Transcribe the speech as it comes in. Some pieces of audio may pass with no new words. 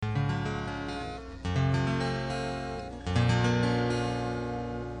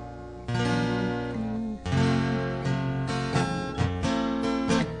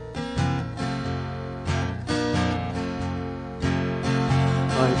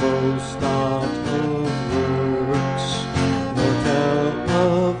boast not of works, nor tell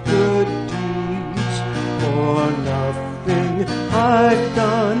of good deeds, for nothing I've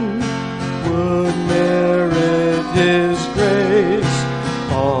done would merit His grace.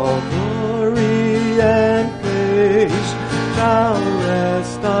 All glory and praise shall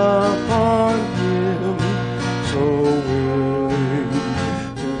rest upon Him, so willing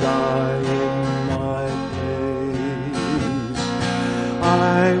to die in my place. I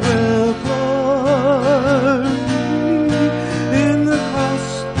will glory in the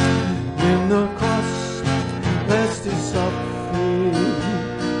cross, lest His suffering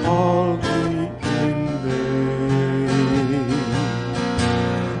all be in vain.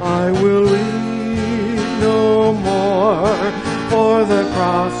 I will weep no more for the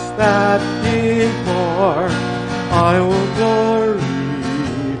cross that He bore. I will glory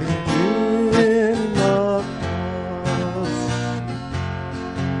in the cross.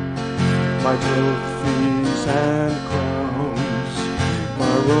 My trophies and crowns,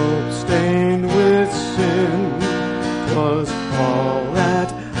 my robe stained with sin, 'twas all that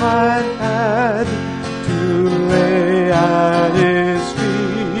I had to lay at His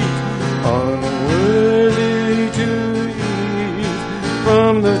feet, unworthy to eat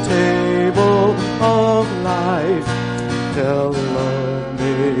from the table of life, till love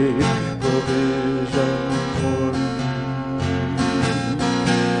made provision for me.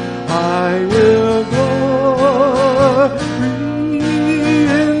 I will glory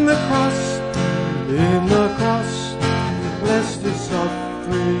in the cross, lest His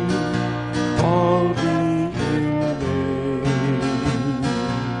suffering all be in vain.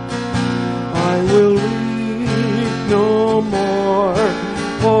 I will weep no more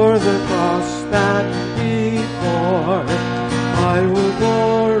for the cross that He bore. I will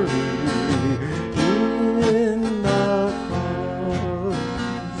glory in the cross.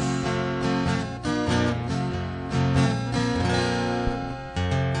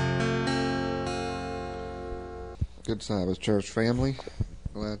 Good Sabbath, church family.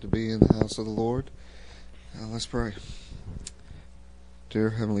 Glad to be in the house of the Lord. Let's pray. Dear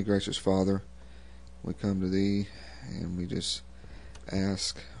Heavenly Gracious Father, we come to Thee and we just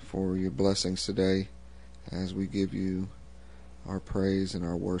ask for Your blessings today as we give You our praise and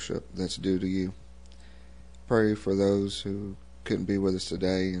our worship that's due to You. Pray for those who couldn't be with us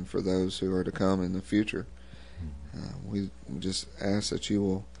today and for those who are to come in the future. We just ask that You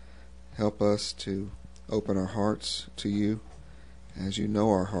will help us to open our hearts to You as You know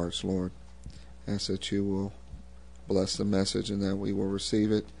our hearts, Lord. Ask that You will bless the message and that we will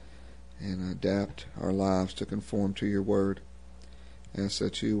receive it and adapt our lives to conform to Your word. Ask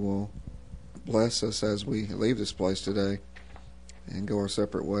that You will bless us as we leave this place today and go our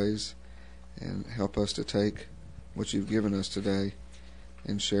separate ways, and help us to take what You've given us today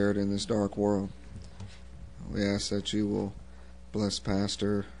and share it in this dark world. We ask that You will bless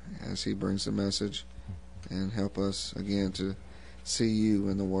Pastor as he brings the message and help us again to see You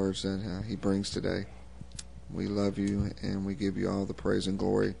in the words that he brings today. We love You and we give You all the praise and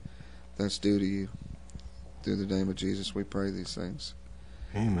glory that's due to You. Through the name of Jesus we pray these things.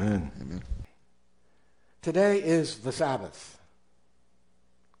 Amen. Amen. Today is the Sabbath.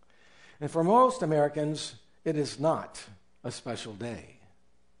 And for most Americans, it is not a special day.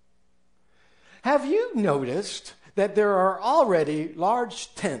 Have you noticed that there are already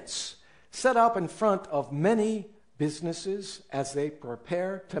large tents set up in front of many businesses as they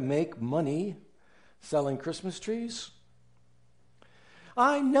prepare to make money selling Christmas trees?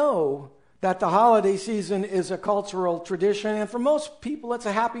 I know that the holiday season is a cultural tradition, and for most people it's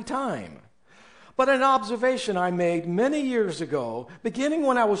a happy time. But an observation I made many years ago, beginning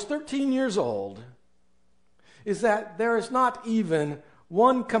when I was 13 years old, is that there is not even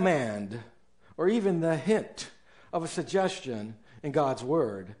one command or even the hint of a suggestion in God's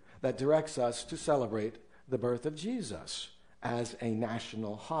Word that directs us to celebrate the birth of Jesus as a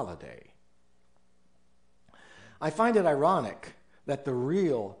national holiday. I find it ironic that the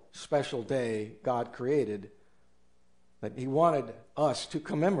real special day God created, that He wanted us to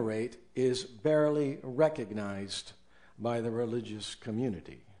commemorate, is barely recognized by the religious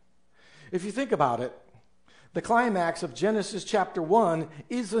community. If you think about it, the climax of Genesis chapter 1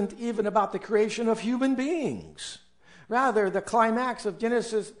 isn't even about the creation of human beings. Rather, the climax of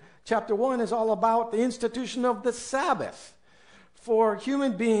Genesis chapter 1 is all about the institution of the Sabbath for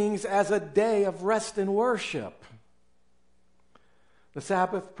human beings as a day of rest and worship. The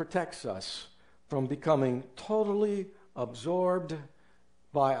Sabbath protects us from becoming totally absorbed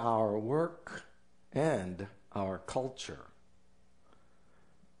by our work and our culture.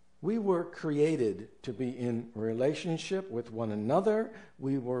 We were created to be in relationship with one another.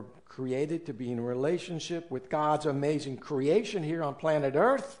 We were created to be in relationship with God's amazing creation here on planet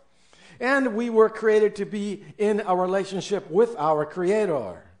Earth. And we were created to be in a relationship with our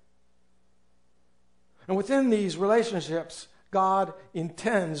Creator. And within these relationships, God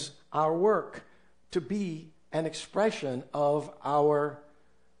intends our work to be an expression of our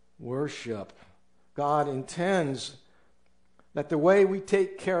worship. God intends that the way we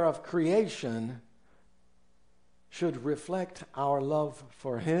take care of creation should reflect our love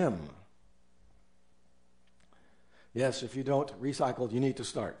for Him. Yes, if you don't recycle, you need to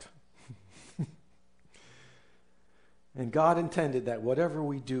start. And God intended that whatever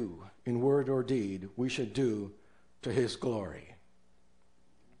we do in word or deed, we should do to His glory.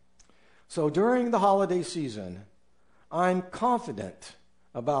 So during the holiday season, I'm confident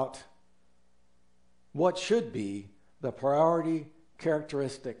about what should be the priority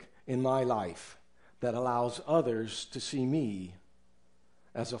characteristic in my life that allows others to see me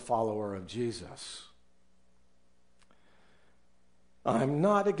as a follower of Jesus. I'm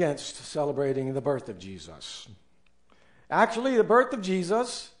not against celebrating the birth of Jesus. Actually, the birth of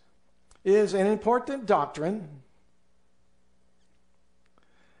Jesus is an important doctrine.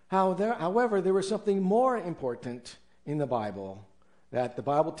 However, there is something more important in the Bible that the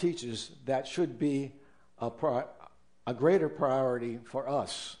Bible teaches that should be a greater priority for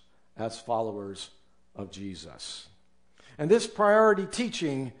us as followers of Jesus. And this priority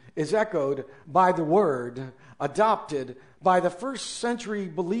teaching is echoed by the word adopted by the first century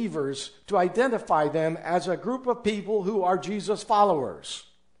believers to identify them as a group of people who are Jesus followers.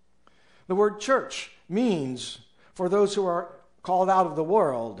 The word church means, for those who are called out of the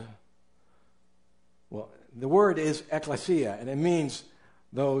world, well, the word is ecclesia, and it means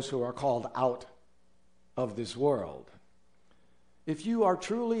those who are called out of this world. If you are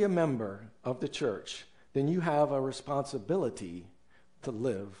truly a member of the church, then you have a responsibility to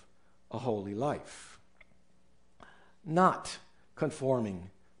live a holy life, not conforming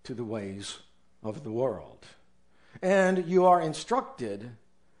to the ways of the world. And you are instructed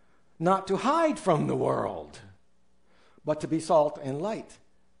not to hide from the world, but to be salt and light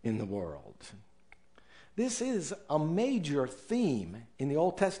in the world. This is a major theme in the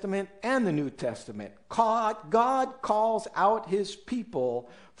Old Testament and the New Testament. God calls out His people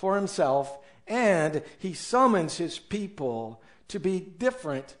for Himself, and He summons His people to be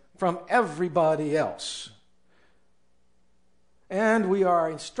different from everybody else. And we are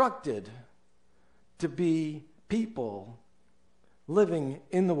instructed to be people living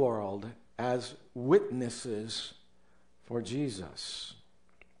in the world as witnesses for Jesus.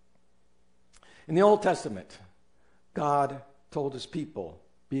 In the Old Testament, God told His people,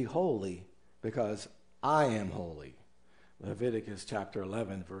 "Be holy because I am holy." Leviticus chapter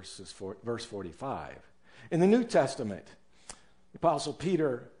 11, verse 45. In the New Testament, the Apostle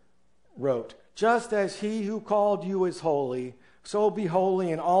Peter wrote, "Just as He who called you is holy, so be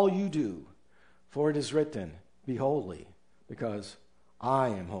holy in all you do. For it is written, 'Be holy, because I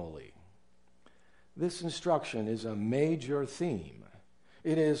am holy.'" This instruction is a major theme.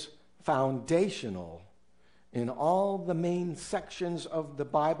 It is foundational in all the main sections of the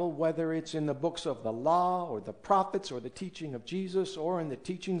Bible, whether it's in the books of the law or the prophets or the teaching of Jesus or in the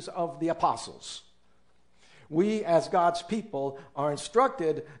teachings of the apostles. We as God's people are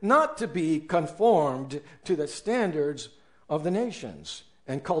instructed not to be conformed to the standards of the nations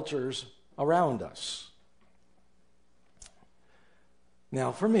and cultures around us.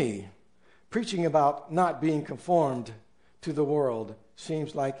 Now, for me, preaching about not being conformed to the world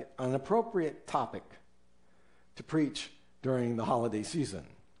seems like an appropriate topic to preach during the holiday season,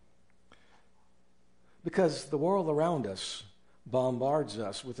 because the world around us bombards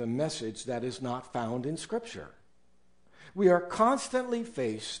us with a message that is not found in Scripture. We are constantly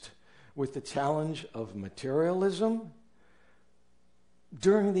faced with the challenge of materialism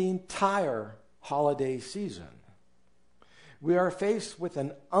during the entire holiday season. We are faced with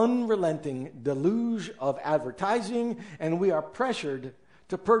an unrelenting deluge of advertising, and we are pressured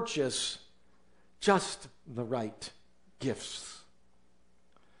to purchase just the right gifts.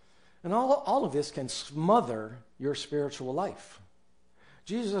 And all of this can smother your spiritual life.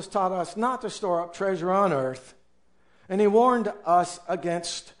 Jesus taught us not to store up treasure on earth, and He warned us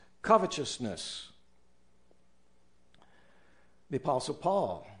against covetousness. The Apostle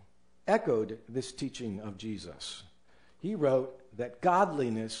Paul echoed this teaching of Jesus. He wrote that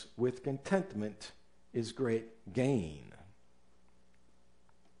godliness with contentment is great gain.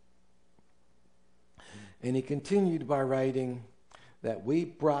 And he continued by writing that we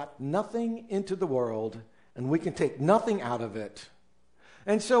brought nothing into the world and we can take nothing out of it.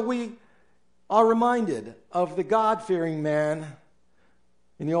 And so we are reminded of the God-fearing man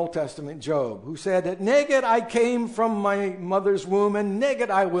in the Old Testament, Job, who said that naked I came from my mother's womb, and naked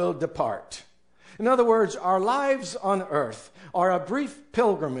I will depart. In other words, our lives on earth are a brief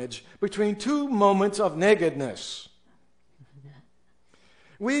pilgrimage between two moments of nakedness.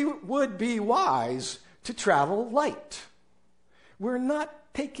 We would be wise to travel light. We're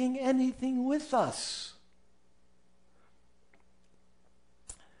not taking anything with us.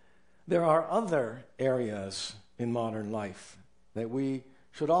 There are other areas in modern life that we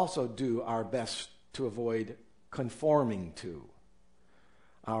should also do our best to avoid conforming to.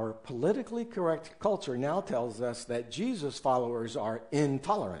 Our politically correct culture now tells us that Jesus followers are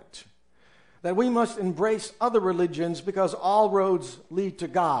intolerant, that we must embrace other religions because all roads lead to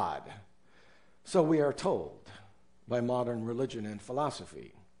God. So we are told by modern religion and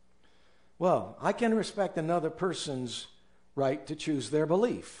philosophy. Well, I can respect another person's right to choose their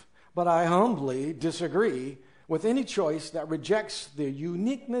belief, but I humbly disagree with any choice that rejects the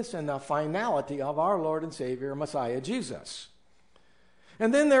uniqueness and the finality of our Lord and Savior, Messiah Jesus.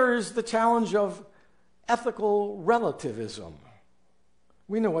 And then there is the challenge of ethical relativism.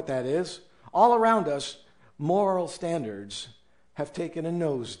 We know what that is. All around us, moral standards have taken a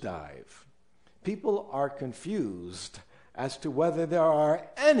nosedive. People are confused as to whether there are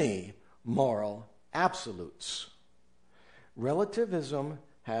any moral absolutes. Relativism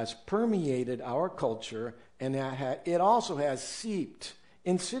has permeated our culture, and it also has seeped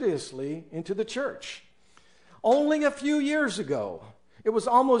insidiously into the church. Only a few years ago, it was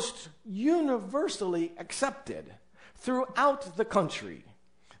almost universally accepted throughout the country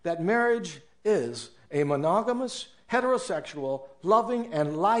that marriage is a monogamous, heterosexual, loving,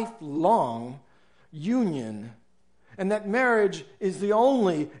 and lifelong union, and that marriage is the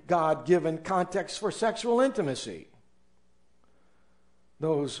only God-given context for sexual intimacy.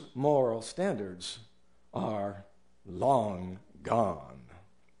 Those moral standards are long gone.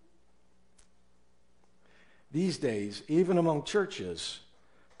 These days, even among churches,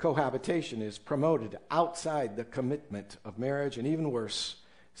 cohabitation is promoted outside the commitment of marriage, and even worse,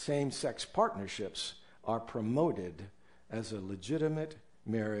 same-sex partnerships are promoted as a legitimate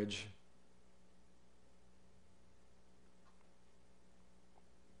marriage.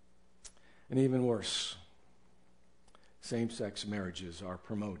 And even worse, same-sex marriages are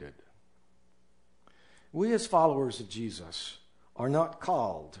promoted. We as followers of Jesus are not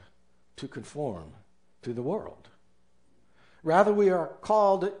called to conform to the world. Rather, we are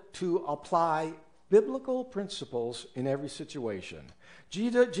called to apply biblical principles in every situation.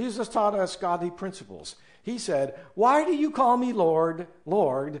 Jesus taught us godly principles. He said, "Why do you call me Lord,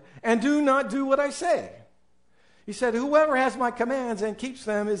 Lord, and do not do what I say?" He said, "Whoever has my commands and keeps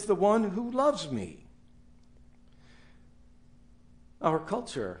them is the one who loves me." Our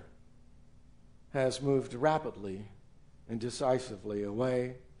culture has moved rapidly and decisively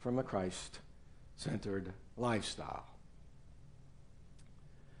away from a Christ-centered lifestyle.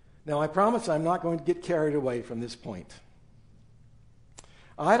 Now, I promise I'm not going to get carried away from this point.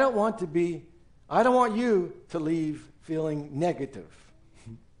 I don't want you to leave feeling negative,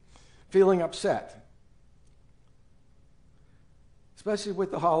 feeling upset, especially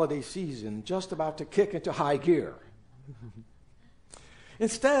with the holiday season just about to kick into high gear.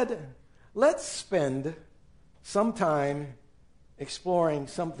 Instead, let's spend some time exploring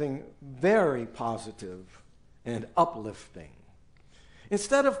something very positive and uplifting.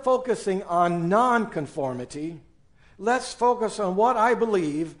 Instead of focusing on nonconformity, let's focus on what I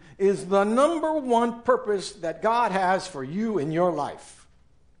believe is the number one purpose that God has for you in your life.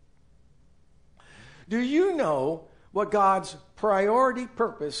 Do you know what God's priority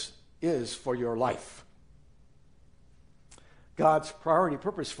purpose is for your life? God's priority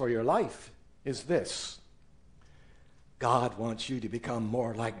purpose for your life is this: God wants you to become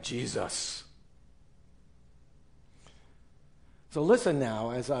more like Jesus. So listen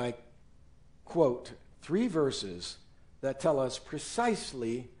now as I quote 3 verses that tell us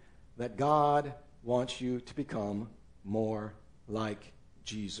precisely that God wants you to become more like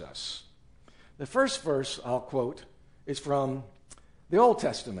Jesus. The first verse I'll quote is from the Old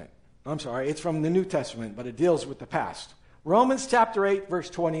Testament. It's from the New Testament, but it deals with the past. Romans chapter 8, verse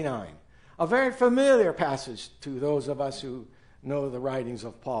 29. A very familiar passage to those of us who know the writings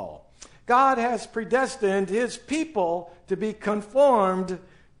of Paul. God has predestined his people to be conformed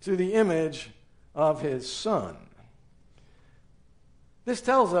to the image of his Son. This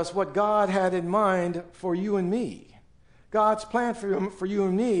tells us what God had in mind for you and me. God's plan for you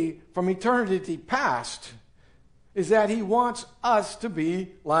and me from eternity past is that he wants us to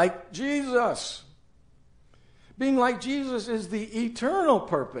be like Jesus. Being like Jesus is the eternal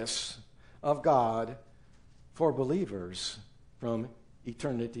purpose of God for believers from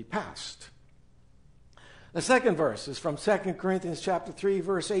eternity past. The second verse is from 2 Corinthians chapter 3,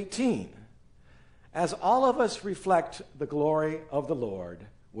 verse 18. As all of us reflect the glory of the Lord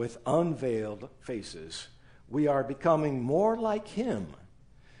with unveiled faces, we are becoming more like him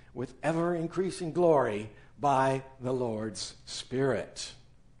with ever-increasing glory by the Lord's Spirit.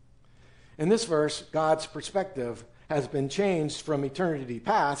 In this verse, God's perspective has been changed from eternity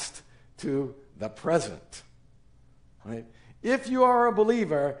past to the present. Right? If you are a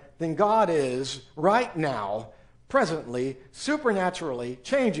believer, then God is right now, presently, supernaturally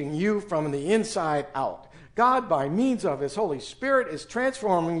changing you from the inside out. God, by means of his Holy Spirit, is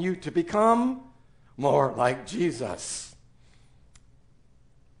transforming you to become more like Jesus.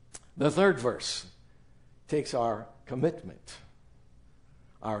 The third verse takes our commitment,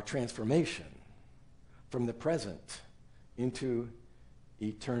 our transformation from the present into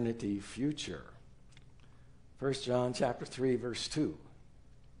eternity future. 1 John chapter 3, verse 2.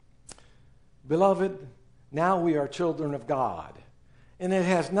 Beloved, now we are children of God, and it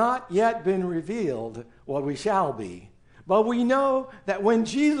has not yet been revealed what we shall be. But we know that when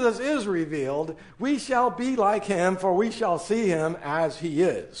Jesus is revealed, we shall be like him, for we shall see him as he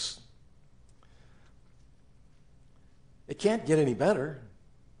is. It can't get any better.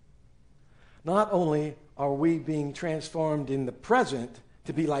 Not only are we being transformed in the present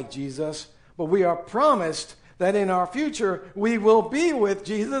to be like Jesus, but we are promised that in our future we will be with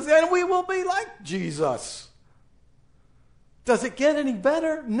Jesus and we will be like Jesus. Does it get any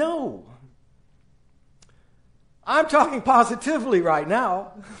better? No. I'm talking positively right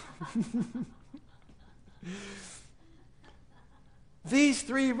now. These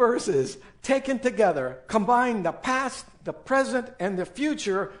three verses, taken together, combine the past, the present, and the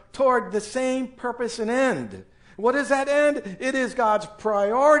future toward the same purpose and end. What is that end? It is God's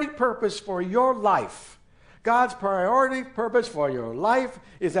priority purpose for your life. God's priority purpose for your life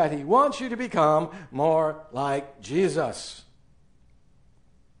is that he wants you to become more like Jesus.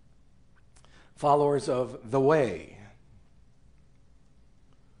 Followers of the way.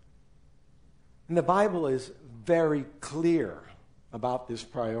 And the Bible is very clear about this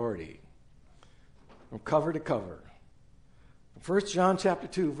priority, from cover to cover. 1 John chapter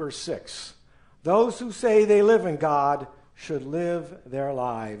 2, verse 6. Those who say they live in God should live their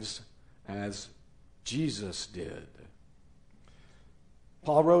lives as Jesus did.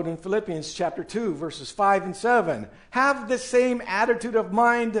 Paul wrote in Philippians chapter 2, verses 5 and 7, have the same attitude of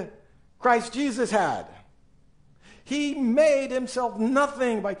mind Christ Jesus had. He made himself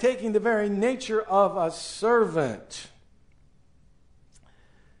nothing by taking the very nature of a servant.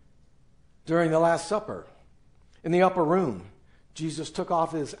 During the Last Supper, in the upper room, Jesus took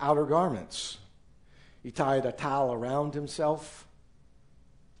off his outer garments. He tied a towel around himself.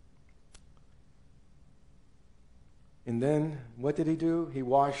 And then, what did he do? He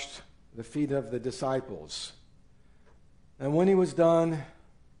washed the feet of the disciples. And when he was done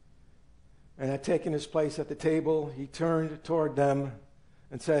and had taken his place at the table, he turned toward them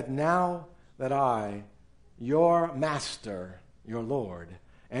and said, now that I, your master, your Lord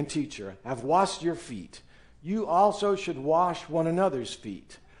and teacher, have washed your feet, you also should wash one another's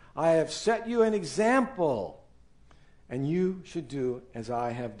feet. I have set you an example, and you should do as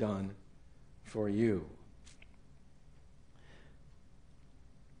I have done for you.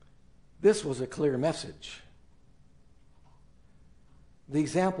 This was a clear message. The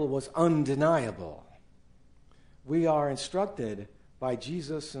example was undeniable. We are instructed by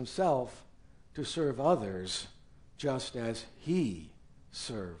Jesus himself to serve others just as he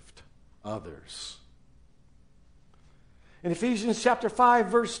served others. In Ephesians chapter 5,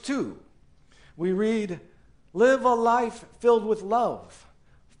 verse 2, we read, live a life filled with love,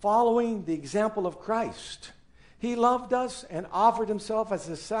 following the example of Christ. He loved us and offered himself as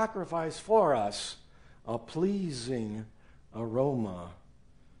a sacrifice for us, a pleasing aroma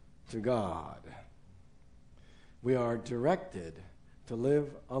to God. We are directed to live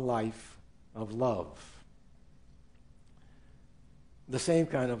a life of love. The same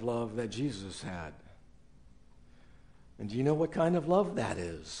kind of love that Jesus had. And do you know what kind of love that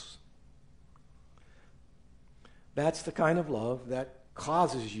is? That's the kind of love that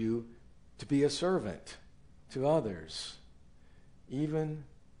causes you to be a servant to others, even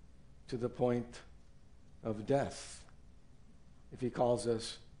to the point of death, if he calls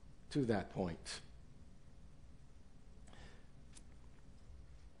us to that point.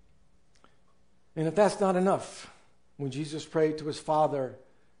 And if that's not enough, when Jesus prayed to his Father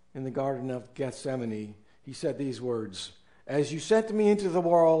in the Garden of Gethsemane, he said these words, as you sent me into the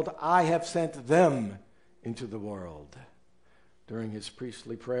world, I have sent them into the world. During his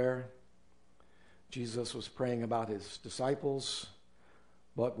priestly prayer, Jesus was praying about his disciples,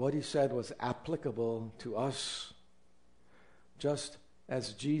 but what he said was applicable to us. Just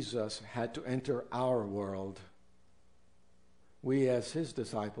as Jesus had to enter our world, we as his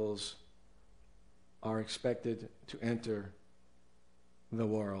disciples are expected to enter the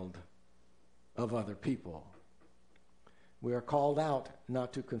world of other people. We are called out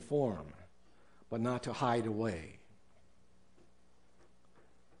not to conform, but not to hide away.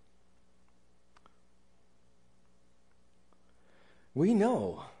 We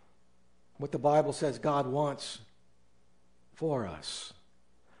know what the Bible says God wants for us.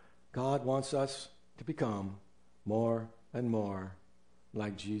 God wants us to become more and more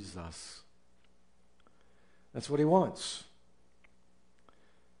like Jesus. That's what he wants.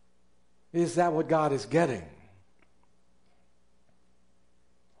 Is that what God is getting?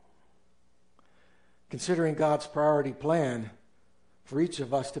 Considering God's priority plan for each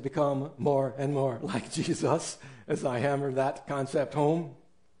of us to become more and more like Jesus, as I hammer that concept home,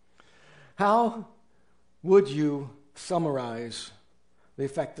 how would you summarize the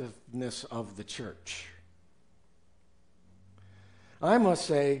effectiveness of the church? I must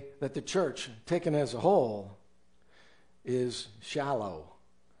say that the church, taken as a whole, is shallow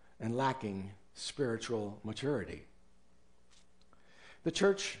and lacking spiritual maturity. The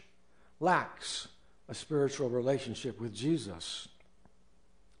church lacks a spiritual relationship with Jesus.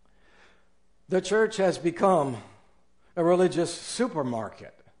 The church has become a religious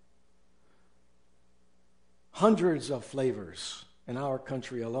supermarket. Hundreds of flavors in our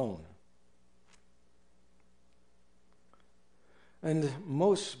country alone. And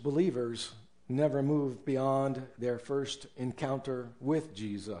most believers never move beyond their first encounter with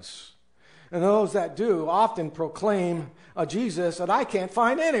Jesus. And those that do often proclaim a Jesus that I can't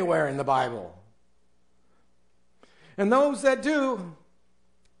find anywhere in the Bible. And those that do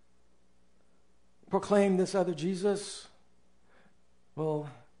proclaim this other Jesus, well,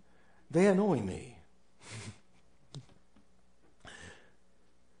 they annoy me.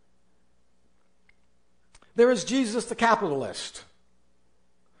 There is Jesus the capitalist,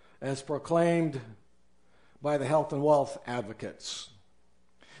 as proclaimed by the health and wealth advocates.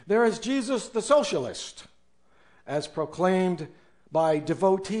 There is Jesus the socialist, as proclaimed by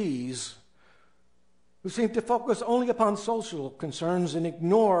devotees who seem to focus only upon social concerns and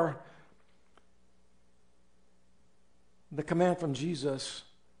ignore the command from Jesus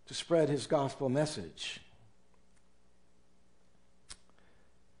to spread his gospel message.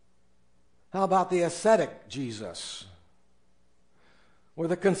 How about the ascetic Jesus? Or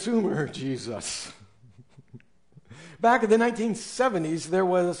the consumer Jesus? Back in the 1970s,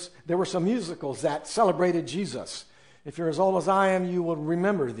 there were some musicals that celebrated Jesus. If you're as old as I am, you will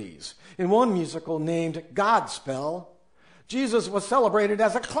remember these. In one musical named Godspell, Jesus was celebrated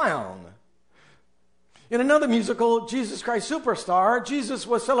as a clown. In another musical, Jesus Christ Superstar, Jesus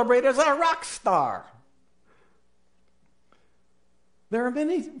was celebrated as a rock star. There are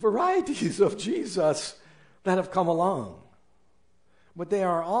many varieties of Jesus that have come along, but they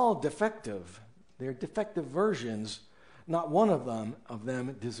are all defective. They're defective versions. Not one of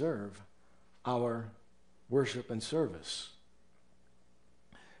them deserve our worship and service.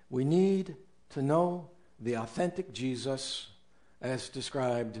 We need to know the authentic Jesus as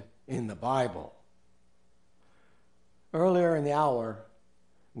described in the Bible. Earlier in the hour,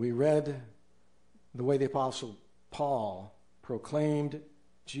 we read the way the Apostle Paul proclaimed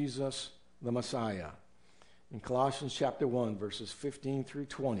Jesus the Messiah. In Colossians chapter 1, verses 15 through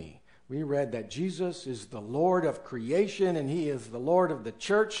 20, we read that Jesus is the Lord of creation and he is the Lord of the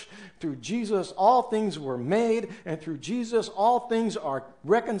church. Through Jesus, all things were made, and through Jesus, all things are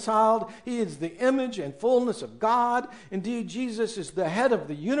reconciled. He is the image and fullness of God. Indeed, Jesus is the head of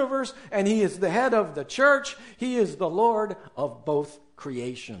the universe, and he is the head of the church. He is the Lord of both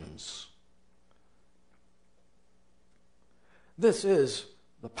creations. This is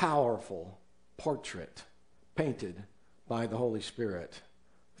the powerful portrait painted by the Holy Spirit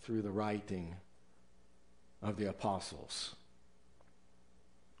through the writing of the apostles.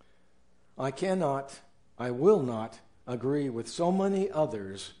 I will not agree with so many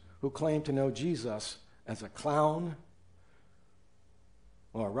others who claim to know Jesus as a clown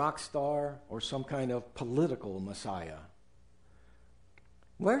or a rock star or some kind of political Messiah.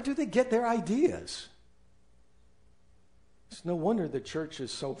 Where do they get their ideas? It's no wonder the church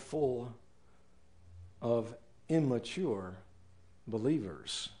is so full of immature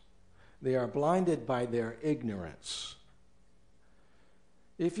believers. They are blinded by their ignorance.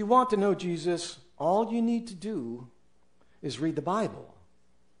 If you want to know Jesus, all you need to do is read the Bible.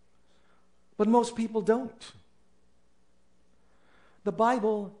 But most people don't. The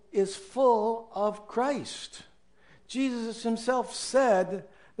Bible is full of Christ. Jesus himself said,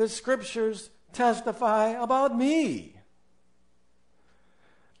 the scriptures testify about me.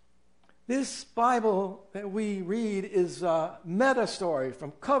 This Bible that we read is a meta story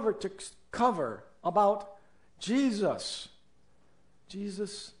from cover to cover about Jesus.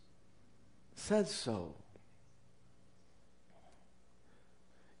 Jesus said so.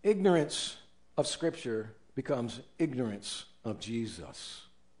 Ignorance of Scripture becomes ignorance of Jesus.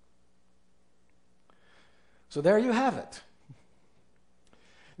 So there you have it.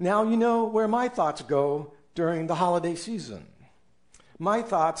 Now you know where my thoughts go during the holiday season. My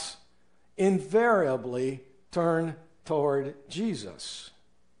thoughts invariably turn toward Jesus.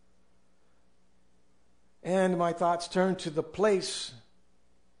 And my thoughts turn to the place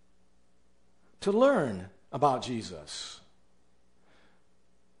to learn about Jesus,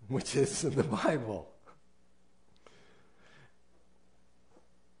 which is in the Bible.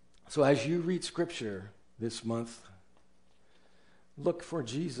 So as you read Scripture this month, look for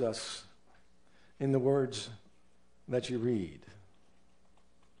Jesus in the words that you read.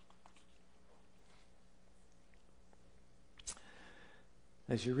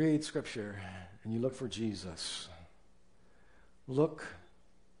 As you read Scripture and you look for Jesus, look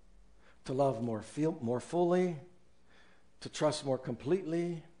to love more fully, to trust more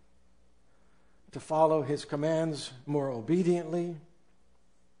completely, to follow his commands more obediently.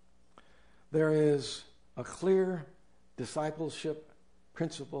 There is a clear discipleship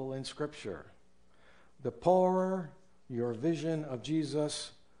principle in Scripture. The poorer your vision of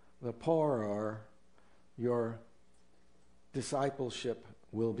Jesus, the poorer your discipleship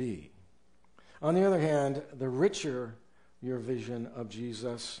will be. On the other hand, the richer your vision of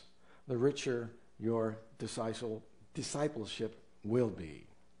Jesus, the richer your discipleship will be.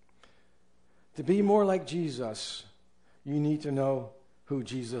 To be more like Jesus, you need to know who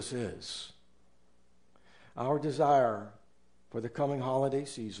Jesus is. Our desire for the coming holiday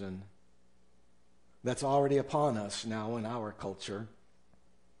season that's already upon us now in our culture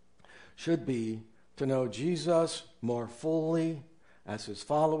should be to know Jesus more fully as his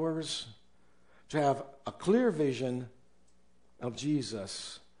followers, to have a clear vision of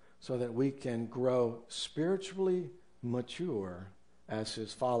Jesus so that we can grow spiritually mature as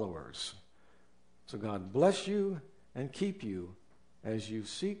his followers. So God bless you and keep you as you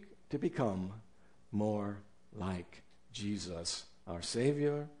seek to become more like Jesus, our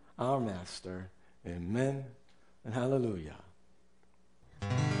Savior, our Master. Amen and hallelujah.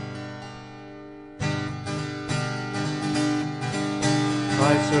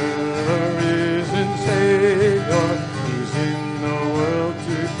 I serve a risen Savior, he's in the world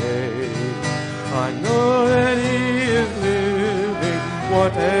today. I know that he is living,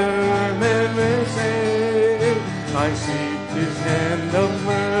 whatever men may say. I seek his hand of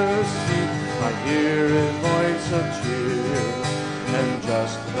mercy, I hear his voice of cheer. And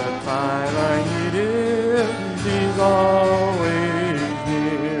just the time I need him, he's always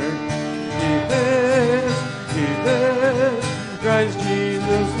near. He lives, Christ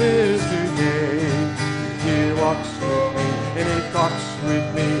Jesus lives today. He walks with me and he talks with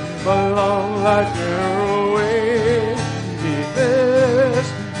me the long life away. He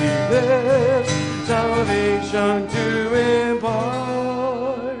lives, salvation to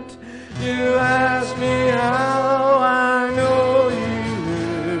impart. You ask me how I know he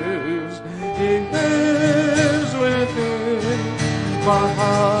lives. He lives within my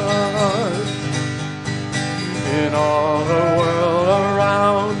heart. In all the world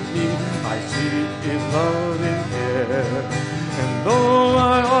around me, I see his loving care. And though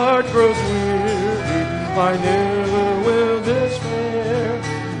my heart grows weary, I never will despair.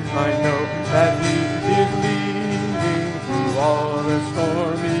 I know that he is leading through all the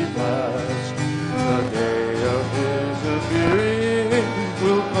stormy blast. The day of his appearing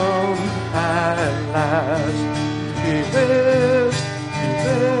will come at last. He lives,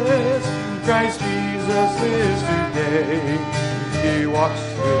 Christ Jesus lives today. He walks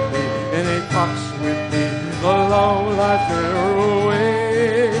with me and he talks with me the long life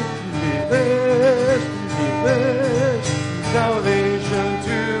away. He lives, salvation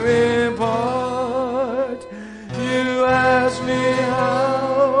to impart. You ask me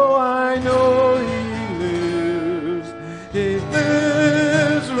how I know he lives. He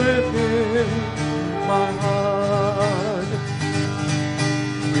lives within my heart.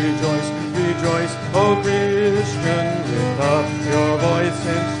 Rejoice, O Christian, lift up your voice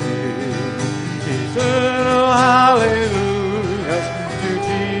and sing eternal hallelujahs to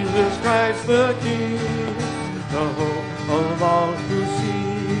Jesus Christ the King, the hope of all who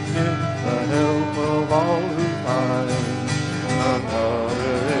seek him, the help of all who find.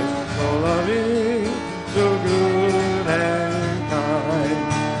 Another is so loving, so good and kind.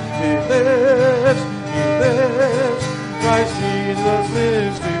 He lives, Christ Jesus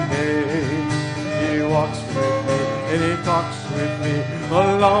lives today. He walks with me and he talks with me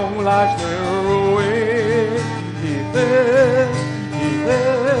along life's narrow way. He lives,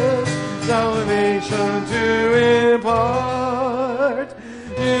 salvation to impart.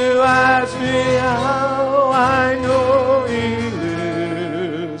 You ask